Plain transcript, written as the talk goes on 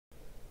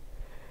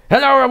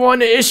Hello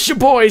everyone, it's your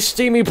boy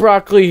Steamy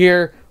Broccoli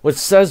here with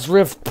Says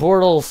Rift,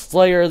 Portal,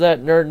 Slayer,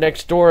 That Nerd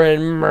Next Door,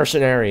 and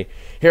Mercenary.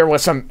 Here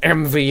with some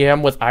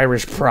MvM with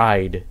Irish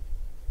pride.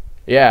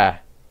 Yeah,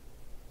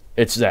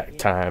 it's that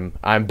time.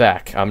 I'm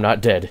back. I'm not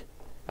dead.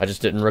 I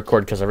just didn't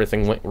record because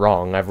everything went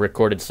wrong. I've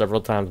recorded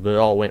several times, but it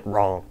all went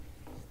wrong.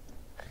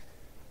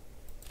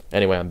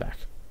 Anyway, I'm back.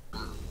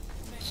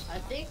 I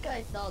think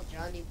I saw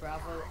Johnny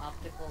Bravo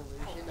optical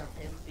illusion of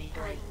him being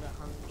like the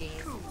Hunger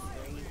Games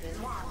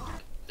Raven.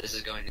 This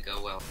is going to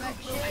go well.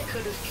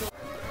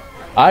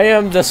 I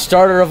am the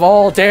starter of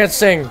all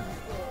dancing.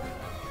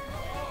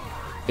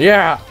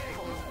 Yeah.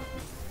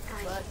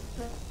 But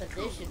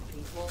position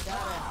people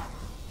gotta.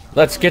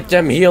 Let's get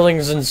them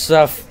healings and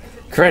stuff.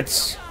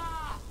 Crits.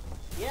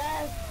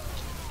 Yes.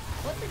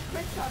 What the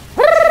crits on?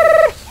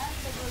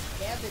 That's the most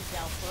damage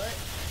output.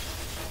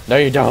 No,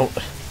 you don't.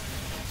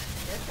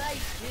 Yes, I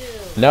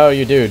do. No,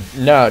 you do.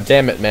 No,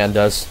 damn it, man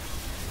does.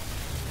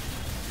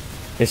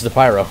 It's the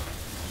pyro.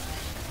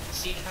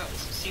 See,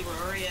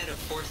 we're already at a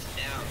fourth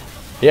down.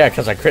 Yeah,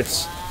 because I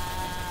crits. Wow.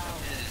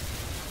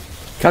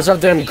 Because of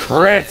them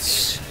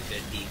crits.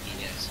 Good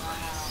DPS.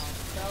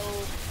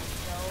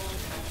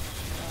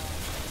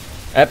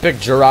 So. Epic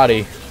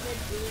Girardi.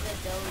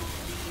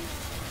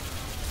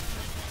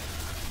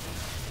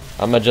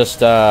 I'ma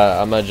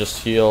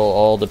just heal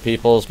all the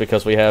peoples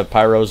because we have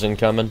pyros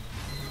incoming.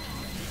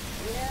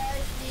 Yeah,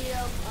 I see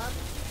him.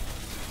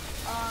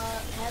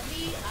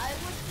 Heavy, I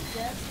would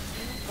suggest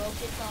you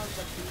focus on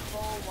the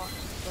people,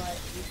 but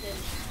you can...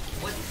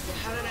 What?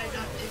 How did I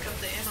not pick up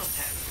the ammo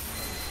pack?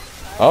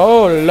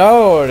 Oh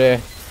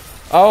lord.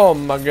 Oh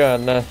my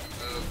goodness.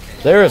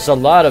 Okay. There is a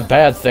lot of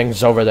bad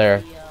things over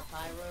there.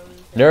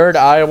 Pyros. Nerd,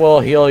 I will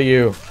heal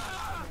you.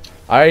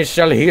 I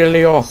shall heal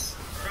you.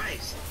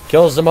 Christ.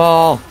 Kills them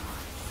all.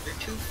 They're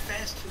too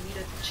fast for me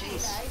to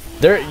chase.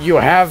 There, you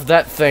have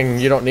that thing.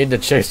 You don't need to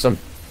chase them.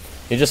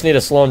 You just need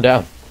to slow them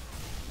down.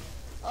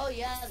 Oh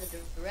yeah, the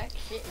direct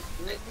shit is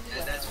good.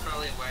 That's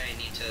probably why I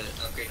need to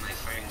upgrade my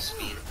firing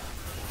speed.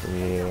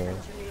 Yeah.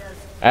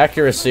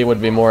 Accuracy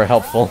would be more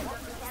helpful.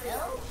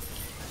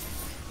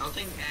 I don't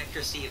think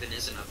accuracy even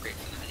is an upgrade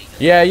for them anymore.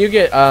 Yeah,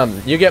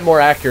 you get more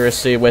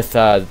accuracy with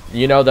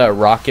you know the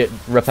rocket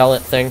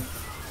repellent thing?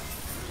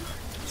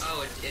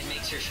 Oh, it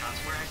makes your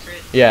shots more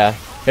accurate? Yeah.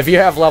 If you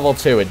have level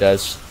 2 it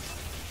does.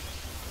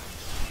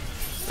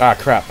 Ah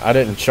crap, I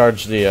didn't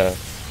charge the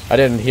I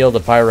didn't heal the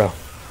pyro.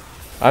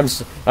 I'm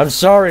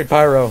sorry,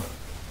 pyro.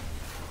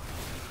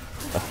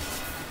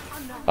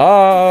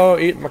 Oh,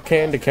 eat my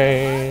candy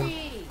cane.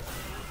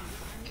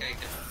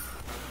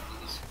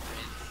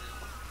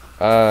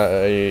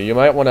 Okay, You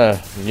might want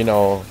to, you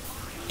know,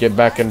 get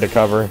back into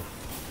cover.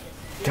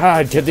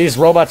 God, could these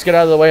robots get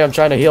out of the way? I'm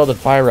trying to heal the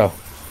pyro.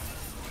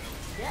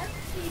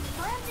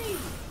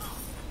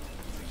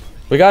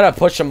 We gotta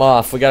push them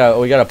off. We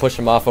gotta push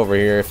them off over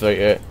here. If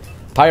they,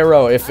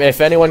 pyro,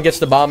 if anyone gets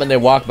the bomb and they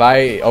walk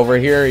by over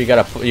here, you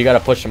gotta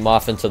push them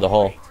off into the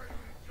hole.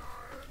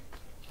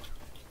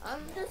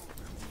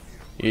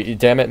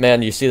 Damn it,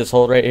 man! You see this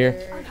hole right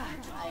here?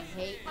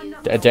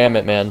 Damn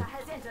it, man!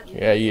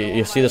 Yeah,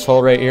 you see this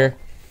hole right here?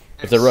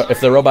 If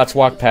the robots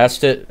walk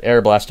past it,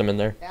 air blast them in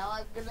there. Now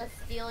I'm gonna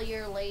steal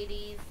your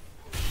ladies.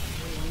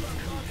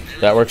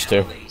 That works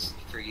too.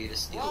 for you to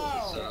steal,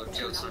 so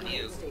joke's on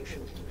you.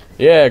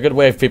 Yeah, good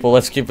wave, people.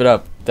 Let's keep it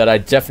up. That I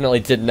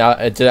definitely didn't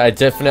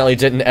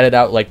edit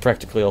out like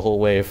practically a whole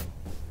wave.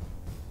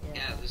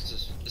 Yeah, this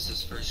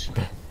is first.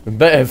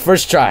 But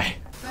first try.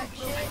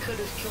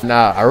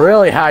 Nah, a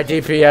really high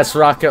DPS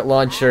rocket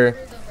launcher.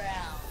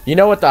 You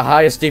know what the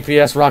highest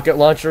DPS rocket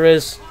launcher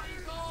is?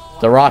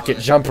 The rocket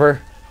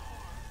jumper.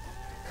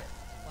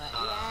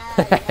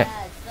 So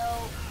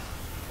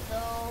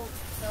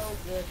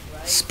good,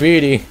 right?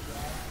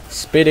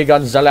 Speedy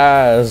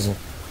Gonzalez.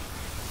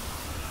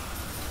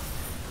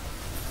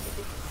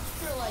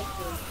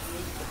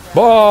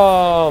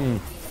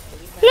 Boom!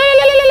 La,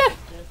 la, la, la, la.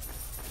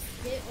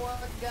 Hit one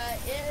guy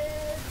in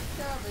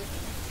the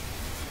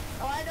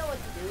Oh, I know what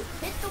to do.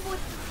 Hit the wood.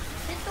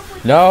 Hit the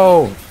wood.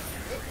 No!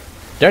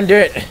 Don't do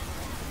it! I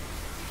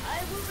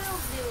will do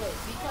it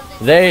because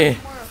it's They...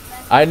 much more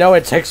effective. I know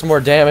it takes more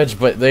damage,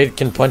 but they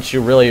can punch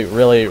you really,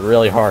 really,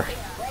 really hard.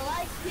 Well,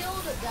 I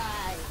killed a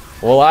guy.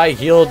 Well, I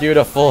healed you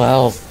to full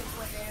health.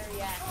 When they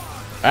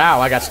react.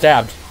 Ow, I got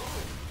stabbed.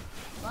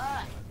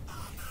 But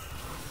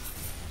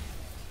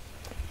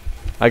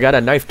I got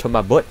a knife to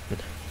my butt. good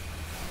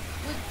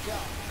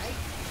job,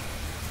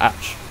 right?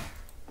 Ouch.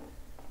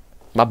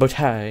 My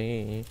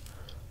booty.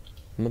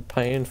 My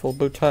painful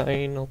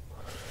booty.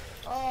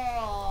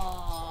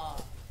 Oh,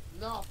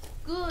 not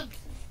good.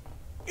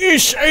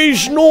 This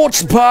is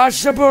not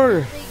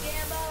possible. Big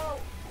ammo.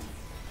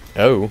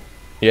 Oh,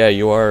 yeah,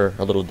 you are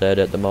a little dead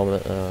at the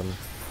moment. I'm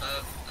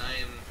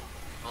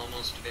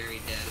almost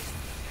very dead.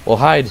 Well,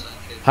 hide.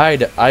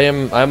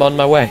 I'm on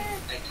my way. I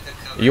took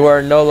cover. You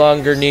are no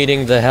longer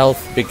needing the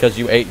health because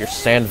you ate your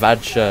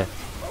sandwich.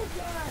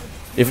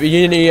 If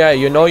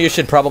you know you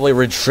should probably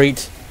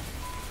retreat.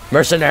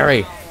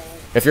 Mercenary.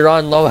 If you're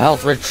on low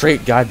health,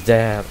 retreat.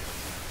 Goddamn.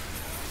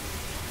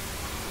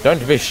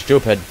 Don't be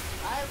stupid.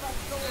 I'm a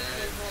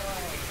soldier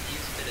boy.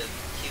 Use a bit of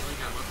healing.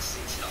 I'm on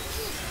 6 health.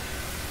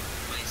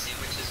 My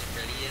sandwich isn't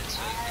ready yet, so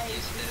I can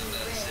use a bit of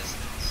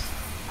assistance.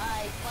 I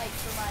fight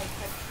for my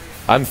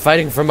country. I'm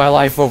fighting for my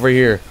life over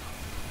here.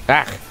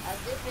 Ah. As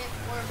if it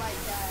were my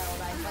child,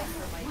 I fight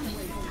for my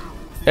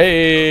country.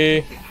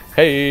 Hey.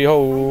 Hey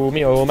ho,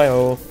 me oh my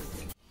oh.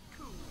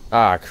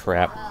 Ah,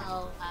 crap.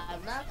 Well,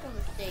 I'm not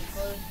gonna stay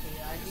close to you.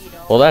 I need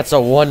all. Well, that's a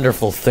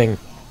wonderful thing.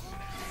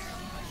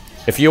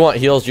 If you want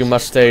heals, you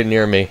must stay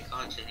near me.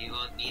 Caution, you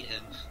won't need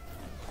him.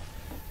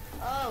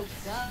 Oh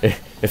god.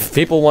 If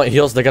people want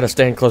heals, they gotta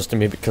stand close to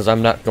me because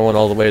I'm not going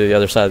all the way to the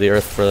other side of the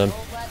earth for them.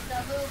 Don't let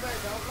them Uber.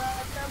 Don't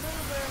let them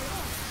Uber.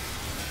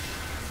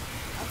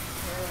 I'm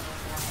terrible.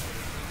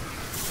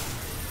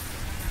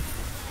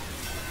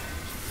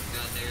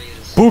 God, there he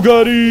is.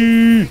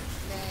 Bugatti!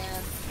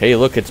 Man. Hey,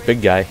 look, it's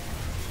big guy.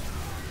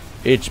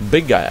 It's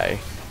big guy.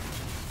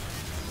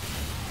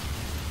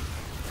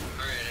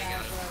 Alright, I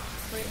got him.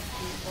 Trick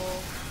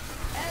people.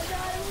 And I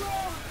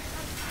love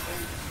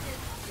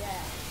instant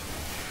death.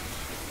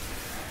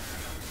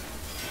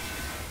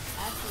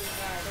 Actually,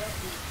 no, I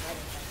don't do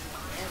better.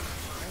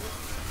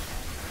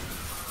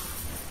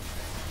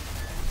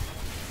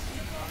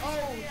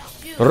 Oh,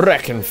 shoot.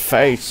 Wrecking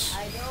face. I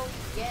don't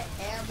get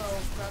ammo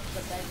from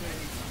the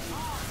vendors.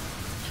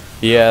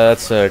 Yeah,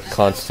 that's a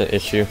constant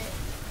issue.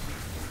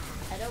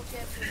 I don't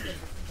get from the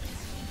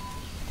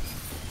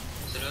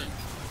So don't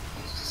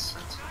use the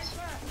sensors.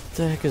 What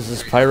the heck is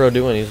this Pyro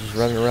doing? He's just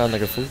running around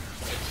like a fool.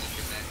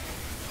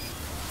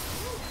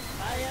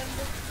 I am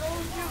the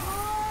soldier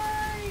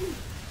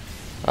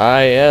boy!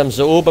 I am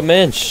the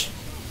Ubermensch.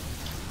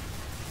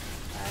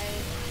 I'm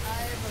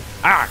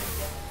Ah!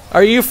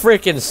 Are you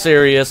freaking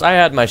serious? I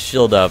had my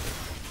shield up.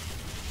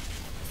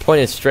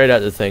 Pointed straight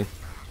at the thing.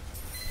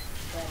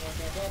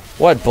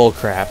 What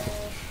bullcrap.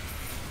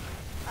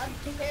 I'm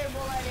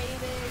terrible at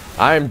aiming.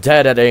 I'm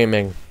dead at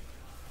aiming.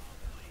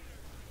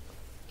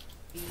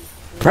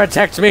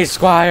 Protect me,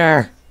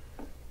 Squire!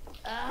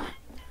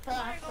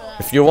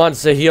 If you want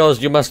the heals,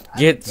 you must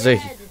get the...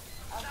 Dead.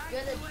 I'm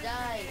gonna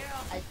die,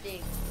 I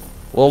think.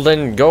 Well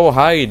then, go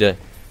hide.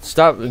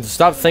 Stop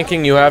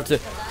thinking you have to...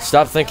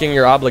 Stop thinking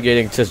you're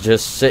obligating to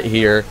just sit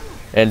here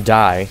and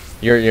die.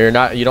 You're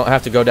not... You don't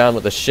have to go down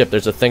with the ship.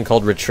 There's a thing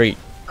called retreat.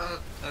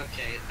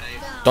 Okay,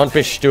 Don't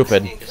be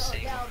stupid. I've been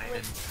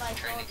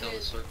trying to kill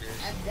the soldiers.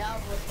 I'm down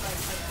with my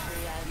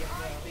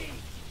country.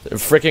 I'm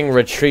Freaking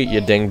retreat, you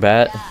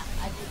dingbat. I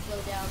just go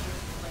down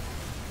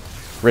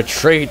with my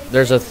Retreat.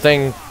 There's a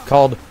thing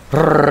called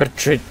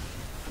retreat.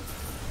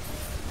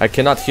 I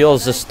cannot heal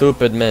the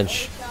stupid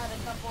mensch. shot a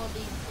couple of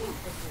these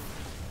stupid.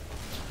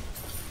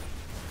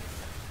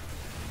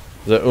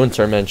 The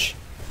Untermensch.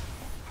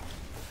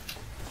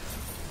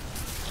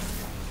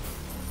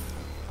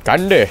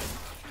 Gandhi.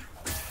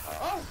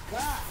 Oh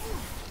god.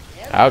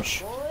 Damn it,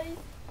 Ouch. boys.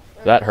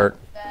 That hurt.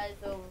 Guys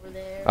over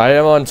there. I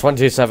am on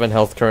 27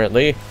 health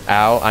currently.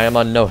 Ow, I am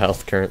on no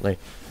health currently.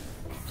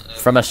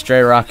 From a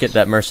stray rocket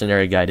that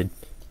mercenary guided.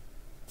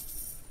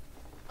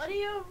 What do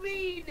you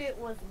mean it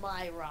was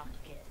my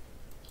rocket?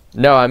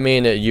 No, I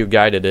mean you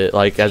guided it,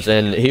 like as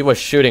in he was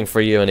shooting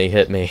for you and he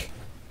hit me.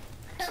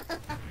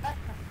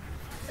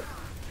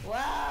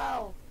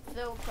 Wow.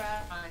 So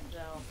proud of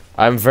myself.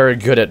 I'm very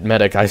good at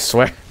medic, I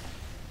swear.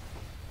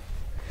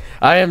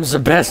 I am the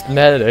best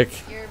medic.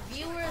 Your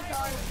viewers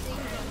are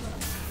thinking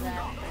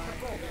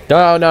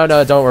that.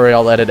 No, don't worry,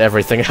 I'll edit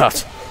everything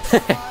out.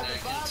 Can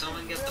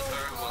someone get the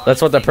firewall?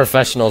 That's what the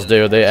professionals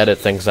do, they edit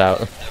things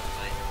out.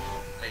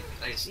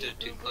 I stood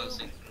too close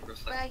and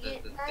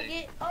reflected the thing.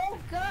 Maggot. Oh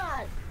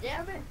god.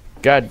 Damn it.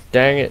 God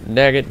dang it,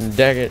 nag it, and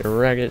dag it,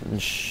 rag it,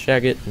 and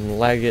shag it, and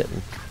lag it,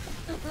 and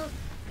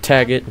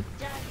tag it.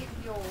 Jacket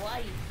your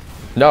wife.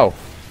 No.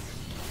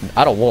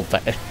 I don't want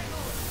that.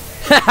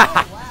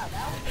 Oh wow.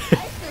 That was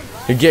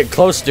nice and You get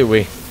close, do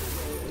we?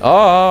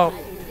 Oh,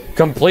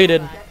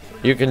 completed.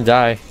 You can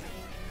die.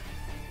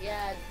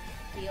 yeah,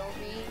 heal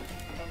me.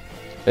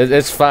 Okay.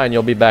 It's fine,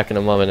 you'll be back in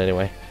a moment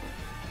anyway.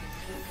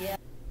 Yeah.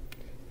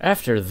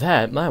 After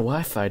that, my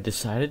Wi-Fi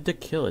decided to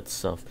kill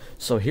itself.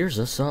 So here's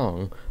a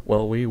song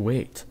while we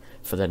wait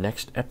for the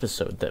next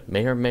episode that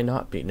may or may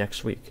not be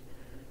next week.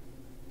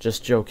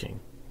 Just joking.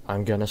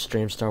 I'm gonna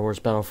stream Star Wars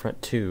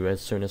Battlefront 2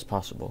 as soon as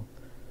possible.